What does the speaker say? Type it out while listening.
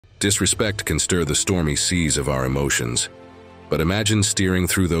Disrespect can stir the stormy seas of our emotions, but imagine steering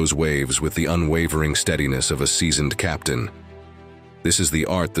through those waves with the unwavering steadiness of a seasoned captain. This is the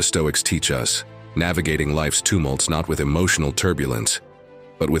art the Stoics teach us, navigating life's tumults not with emotional turbulence,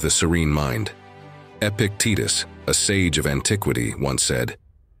 but with a serene mind. Epictetus, a sage of antiquity, once said,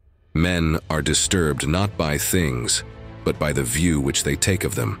 "Men are disturbed not by things, but by the view which they take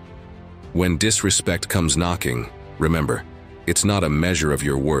of them." When disrespect comes knocking, remember, it's not a measure of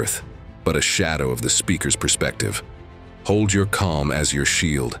your worth, but a shadow of the speaker's perspective. Hold your calm as your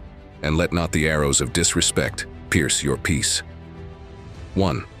shield, and let not the arrows of disrespect pierce your peace.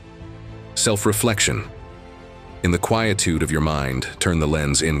 1. Self-reflection. In the quietude of your mind, turn the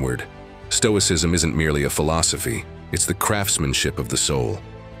lens inward. Stoicism isn't merely a philosophy, it's the craftsmanship of the soul.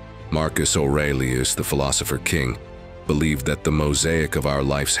 Marcus Aurelius, the philosopher king, believed that the mosaic of our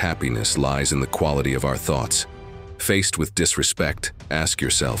life's happiness lies in the quality of our thoughts. Faced with disrespect, ask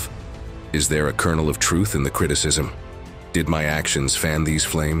yourself, is there a kernel of truth in the criticism? Did my actions fan these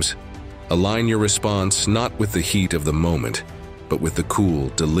flames? Align your response not with the heat of the moment, but with the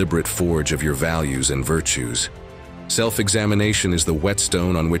cool, deliberate forge of your values and virtues. Self-examination is the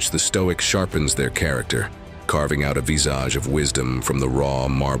whetstone on which the Stoic sharpens their character, carving out a visage of wisdom from the raw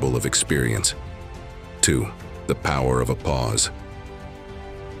marble of experience. 2. The power of a pause.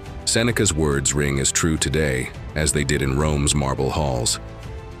 Seneca's words ring as true today as they did in Rome's marble halls.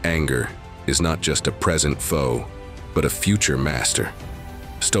 Anger is not just a present foe, but a future master.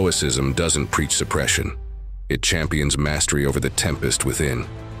 Stoicism doesn't preach suppression. It champions mastery over the tempest within.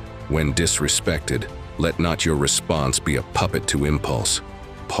 When disrespected, let not your response be a puppet to impulse.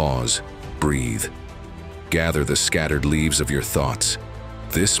 Pause, breathe. Gather the scattered leaves of your thoughts.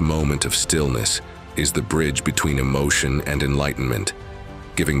 This moment of stillness is the bridge between emotion and enlightenment,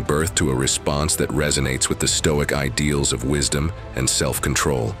 giving birth to a response that resonates with the Stoic ideals of wisdom and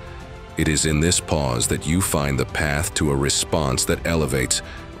self-control. It is in this pause that you find the path to a response that elevates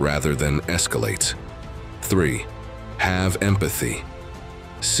rather than escalates. 3. Have empathy.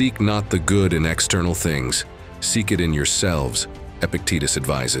 Seek not the good in external things, seek it in yourselves, Epictetus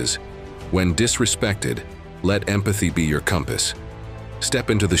advises. When disrespected, let empathy be your compass. Step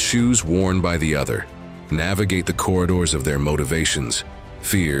into the shoes worn by the other. Navigate the corridors of their motivations,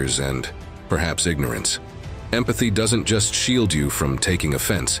 fears, and perhaps ignorance. Empathy doesn't just shield you from taking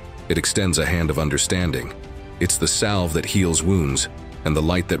offense, it extends a hand of understanding. It's the salve that heals wounds and the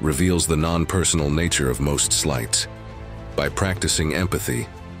light that reveals the non-personal nature of most slights. By practicing empathy,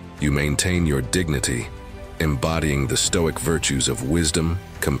 you maintain your dignity, embodying the Stoic virtues of wisdom,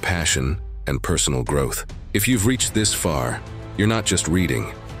 compassion, and personal growth. If you've reached this far, you're not just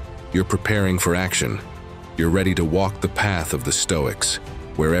reading, you're preparing for action. You're ready to walk the path of the Stoics,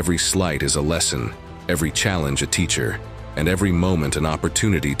 where every slight is a lesson, every challenge a teacher, and every moment an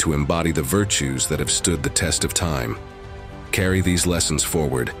opportunity to embody the virtues that have stood the test of time. Carry these lessons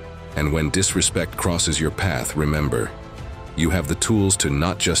forward, and when disrespect crosses your path, remember, you have the tools to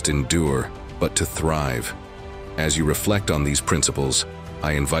not just endure, but to thrive. As you reflect on these principles,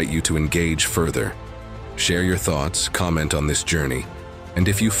 I invite you to engage further. Share your thoughts, comment on this journey, and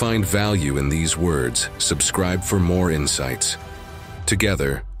if you find value in these words, subscribe for more insights.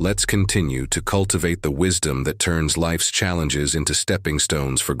 Together, let's continue to cultivate the wisdom that turns life's challenges into stepping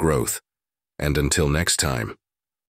stones for growth. And until next time.